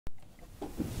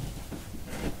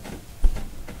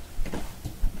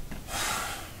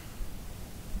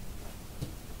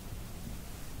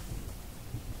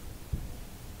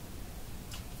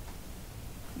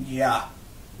Yeah.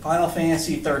 Final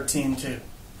Fantasy XIII-2.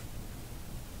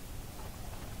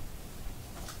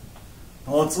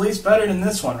 Well, it's at least better than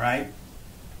this one, right?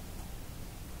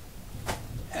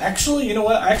 Actually, you know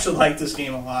what? I actually like this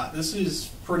game a lot. This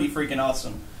is pretty freaking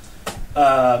awesome.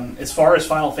 As far as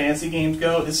Final Fantasy games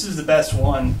go, this is the best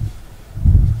one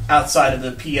outside of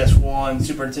the PS1,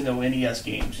 Super Nintendo, NES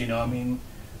games. You know, I mean,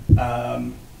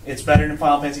 it's better than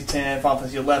Final Fantasy X, Final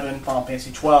Fantasy XI, Final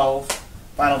Fantasy XII,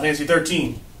 Final Fantasy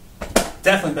XIII.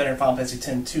 Definitely better than Final Fantasy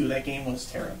X-2. That game was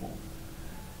terrible.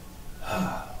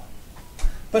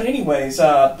 But anyways,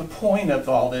 the point of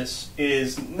all this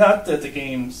is not that the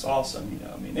game's awesome. You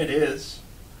know, I mean, it is.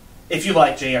 If you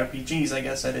like JRPGs, I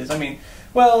guess that is. I mean,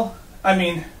 well, I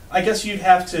guess you'd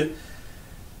have to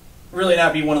really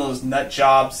not be one of those nut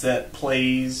jobs that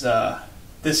plays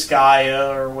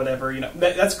Disgaea or whatever. You know,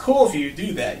 that's cool if you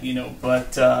do that. You know,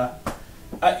 but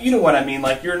you know what I mean.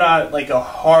 Like, you're not like a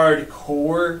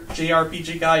hardcore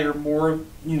JRPG guy. You're more,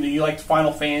 you know, you like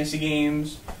Final Fantasy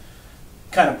games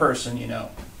kind of person. You know,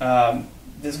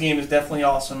 this game is definitely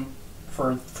awesome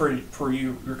for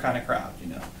you, your kind of crowd. You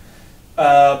know,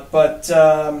 but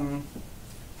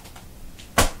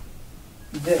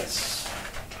this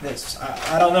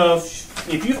I don't know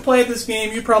if you've played this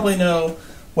game, you probably know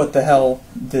what the hell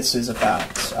this is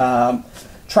about.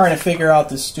 Trying to figure out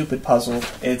this stupid puzzle.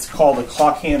 It's called a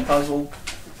clockhand puzzle.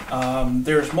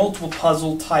 There's multiple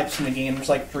puzzle types in the game. There's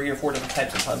like 3 or 4 different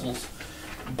types of puzzles.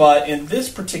 But in this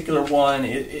particular one,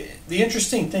 the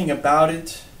interesting thing about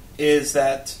it is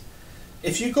that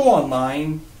if you go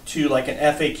online to like an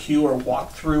FAQ or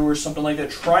walkthrough or something like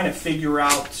that, trying to figure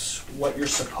out what you're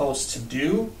supposed to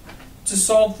do to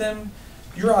solve them,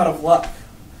 you're out of luck.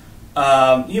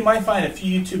 You might find a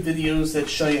few YouTube videos that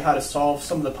show you how to solve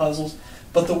some of the puzzles,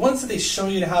 but the ones that they show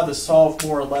you how to solve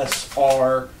more or less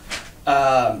are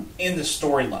in the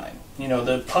storyline. You know,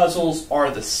 the puzzles are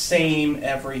the same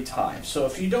every time. So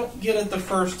if you don't get it the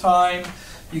first time,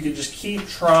 you can just keep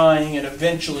trying and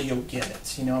eventually you'll get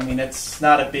it. You know, I mean, it's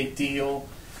not a big deal.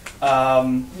 You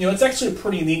know, it's actually a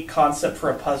pretty neat concept for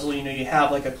a puzzle. You know, you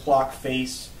have like a clock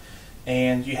face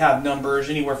and you have numbers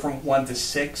anywhere from 1 to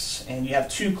 6 and you have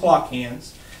 2 clock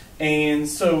hands. And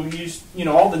so you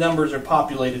know all the numbers are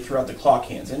populated throughout the clock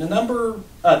hands, and the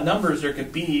numbers there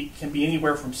can be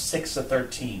anywhere from 6 to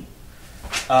 13,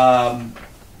 or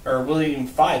really even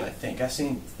 5. I think I've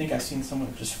seen someone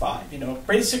with just 5. You know,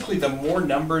 basically the more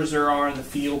numbers there are in the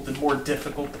field, the more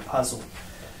difficult the puzzle,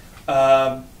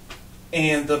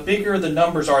 and the bigger the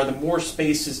numbers are, the more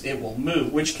spaces it will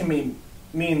move, which can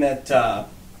mean that.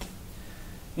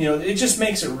 You know, it just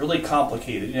makes it really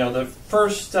complicated. You know, the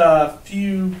first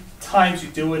few times you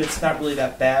do it, it's not really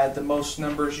that bad. The most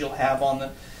numbers you'll have on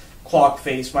the clock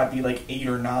face might be like 8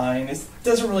 or 9. It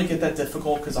doesn't really get that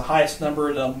difficult because the highest number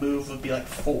it'll move would be like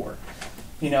 4.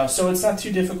 You know, so it's not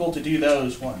too difficult to do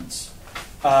those ones.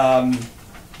 And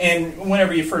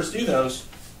whenever you first do those,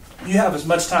 you have as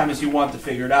much time as you want to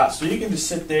figure it out. So you can just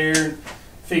sit there and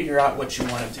figure out what you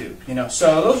want to do. You know,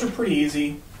 so those are pretty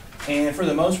easy. And for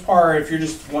the most part, if you're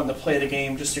just wanting to play the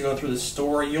game just to go through the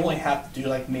story, you only have to do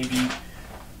like maybe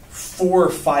 4 or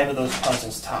 5 of those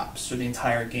puzzles tops through the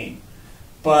entire game.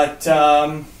 But,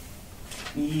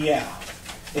 yeah.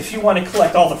 If you want to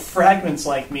collect all the fragments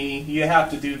like me, you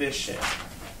have to do this shit.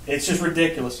 It's just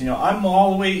ridiculous. You know, I'm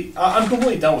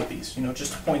completely done with these, you know,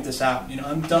 just to point this out. You know,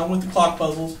 I'm done with the clock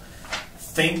puzzles.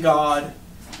 Thank God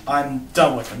I'm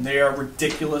done with them. They are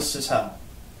ridiculous as hell.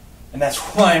 And that's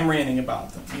why I'm ranting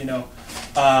about them, you know.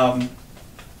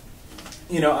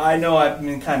 You know, I know I've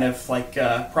been kind of like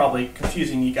probably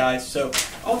confusing you guys, so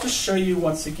I'll just show you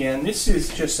once again. This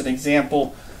is just an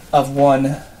example of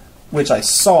one which I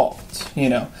solved, you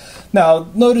know. Now,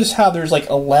 notice how there's like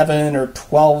 11 or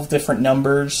 12 different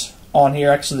numbers on here.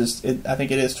 Actually, I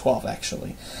think it is 12,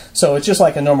 actually. So it's just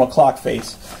like a normal clock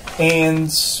face.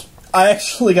 And I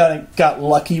actually got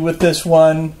lucky with this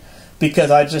one,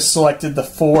 because I just selected the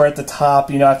 4 at the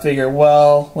top. You know, I figured,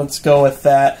 well, let's go with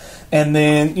that. And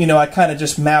then, you know, I kind of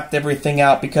just mapped everything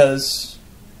out because,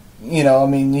 you know, I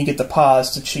mean, you get the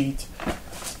pause to cheat.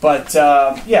 But,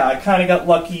 yeah, I kind of got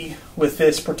lucky with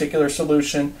this particular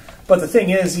solution. But the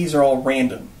thing is, these are all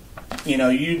random. You know,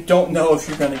 you don't know if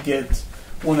you're going to get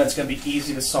one that's going to be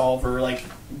easy to solve or, like,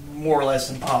 more or less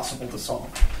impossible to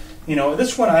solve. You know,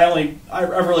 this one I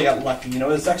really got lucky. You know,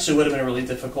 this actually would have been a really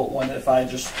difficult one if I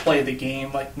just played the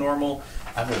game like normal.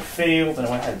 I would have failed, and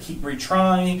I would have to keep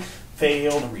retrying,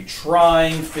 failed, and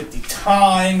retrying 50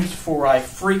 times before I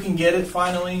freaking get it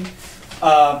finally.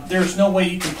 There's no way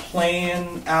you can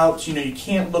plan out, you know, you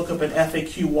can't look up an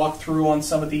FAQ walkthrough on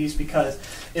some of these because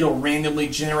it'll randomly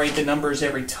generate the numbers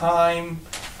every time.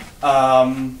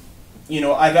 You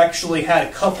know, I've actually had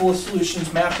a couple of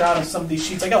solutions mapped out on some of these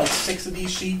sheets. I got like 6 of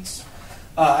these sheets.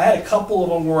 I had a couple of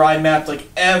them where I mapped like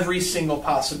every single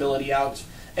possibility out,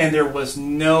 and there was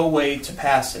no way to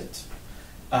pass it.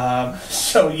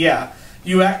 So yeah,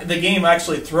 the game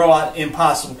actually throw out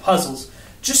impossible puzzles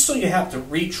just so you have to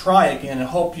retry again and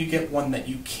hope you get one that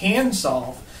you can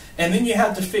solve. And then you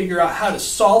have to figure out how to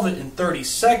solve it in 30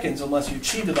 seconds unless you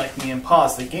cheated like me and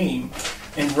paused the game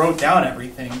and wrote down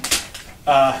everything.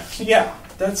 Yeah,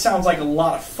 that sounds like a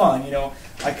lot of fun. You know,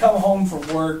 I come home from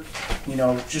work, you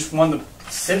know, just want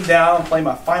to sit down, play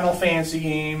my Final Fantasy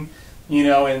game, you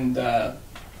know, and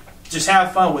just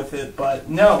have fun with it. But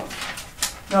no,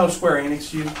 Square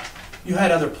Enix, you had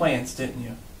other plans, didn't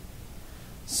you?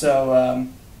 So,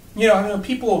 you know, I mean,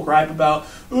 people will gripe about,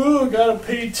 oh, I gotta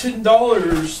pay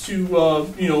 $10 to,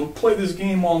 you know, play this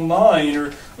game online,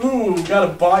 or, ooh,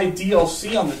 gotta buy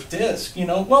DLC on the disc, you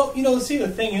know. Well, you know, see, the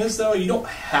thing is, though, you don't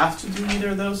have to do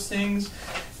either of those things,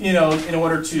 you know, in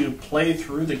order to play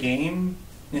through the game.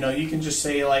 You know, you can just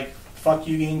say, like, fuck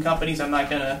you, game companies, I'm not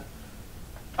gonna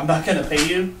pay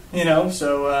you, you know,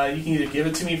 so you can either give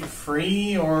it to me for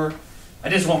free, or I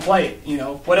just won't play it, you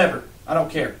know, whatever, I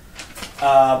don't care.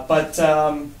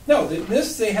 No,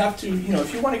 this they have to, you know,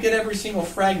 if you want to get every single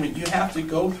fragment, you have to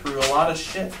go through a lot of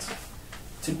shit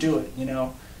to do it, you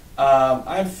know.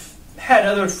 I've had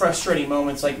other frustrating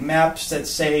moments, like maps that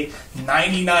say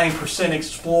 99%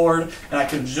 explored, and I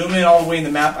can zoom in all the way in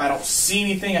the map, I don't see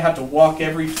anything, I have to walk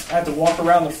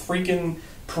around the freaking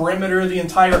perimeter of the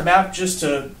entire map just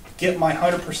to get my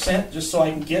 100%, just so I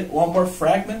can get one more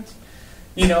fragment,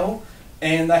 you know.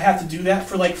 And I have to do that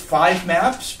for like 5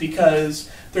 maps because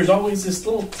there's always this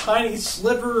little tiny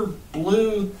sliver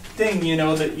blue thing, you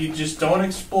know, that you just don't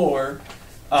explore.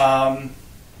 And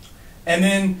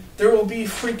then there will be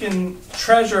freaking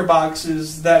treasure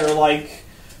boxes that are like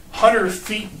 100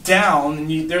 feet down,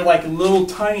 and they're like little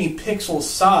tiny pixel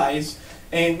size.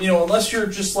 And, you know, unless you're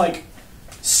just like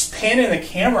panning the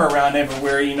camera around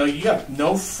everywhere, you know, you have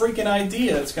no freaking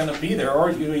idea it's going to be there,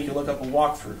 or you can look up a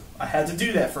walkthrough. I had to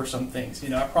do that for some things. You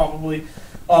know, I probably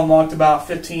unlocked about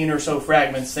 15 or so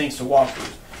fragments thanks to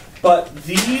walkthroughs. But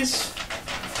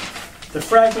the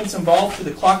fragments involved for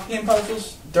the clockhand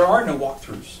puzzles, there are no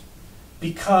walkthroughs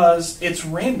because it's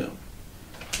random,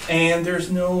 and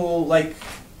there's no like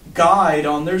guide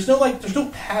on. There's no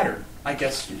pattern, I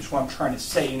guess is what I'm trying to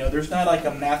say. You know, there's not like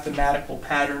a mathematical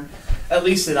pattern, at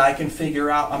least that I can figure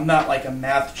out. I'm not like a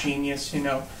math genius, you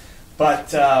know,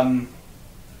 but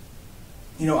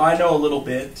you know, I know a little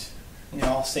bit. You know,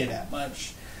 I'll say that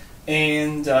much.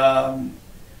 And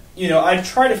you know, I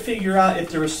try to figure out if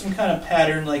there was some kind of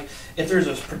pattern, like if there's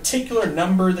a particular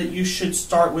number that you should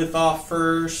start with off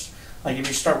first. Like if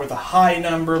you start with a high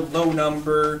number, low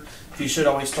number, if you should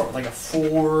always start with like a 4,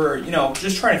 or, you know,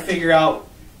 just trying to figure out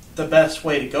the best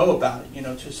way to go about it, you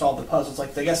know, to solve the puzzles.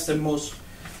 Like, I guess the most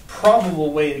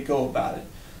probable way to go about it.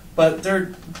 But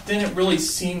there didn't really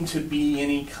seem to be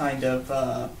any kind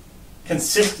of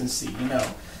consistency, you know.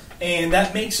 And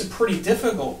that makes it pretty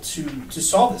difficult to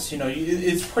solve this, you know.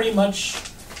 It's pretty much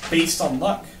based on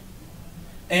luck.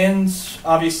 And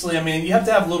obviously, I mean, you have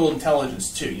to have a little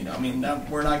intelligence too, you know. I mean,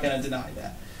 we're not going to deny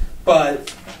that.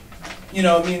 But, you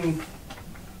know, I mean,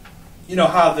 you know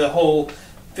how the whole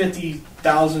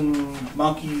 50,000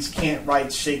 monkeys can't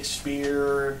write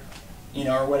Shakespeare, you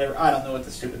know, or whatever. I don't know what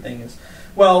the stupid thing is.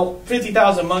 Well,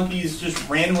 50,000 monkeys just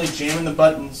randomly jamming the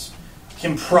buttons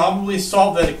can probably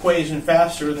solve that equation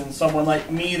faster than someone like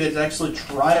me that's actually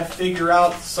trying to figure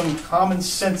out some common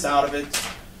sense out of it.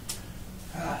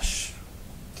 Gosh.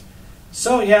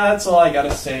 So, yeah, that's all I got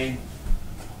to say.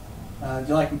 Do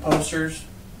you like my posters?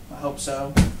 I hope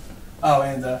so. Oh,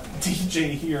 and DJ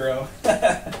Hero.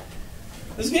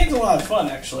 This game's a lot of fun,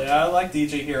 actually. I like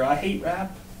DJ Hero. I hate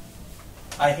rap.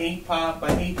 I hate pop.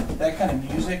 I hate that kind of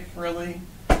music, really.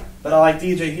 But I like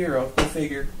DJ Hero. Go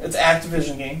figure. It's an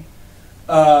Activision game.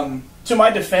 To my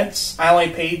defense, I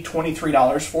only paid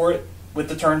 $23 for it with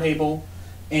the turntable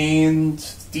and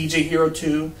DJ Hero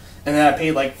 2. And then I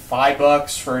paid like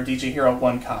 $5 for a DJ Hero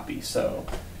 1 copy. So,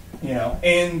 you know.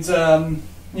 And,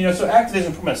 you know, so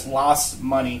Activision pretty much lost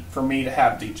money for me to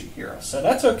have DJ Hero. So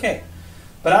that's okay.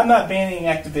 But I'm not banning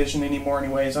Activision anymore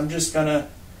anyways. I'm just going to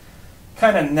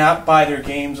kind of not buy their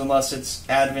games unless it's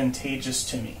advantageous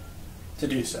to me to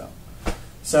do so.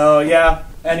 So, yeah.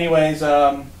 Anyways,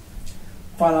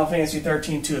 Final Fantasy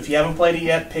XIII-2. If you haven't played it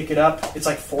yet, pick it up. It's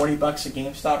like $40 at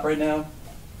GameStop right now.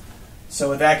 So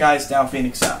with that, guys, Down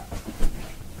Phoenix out.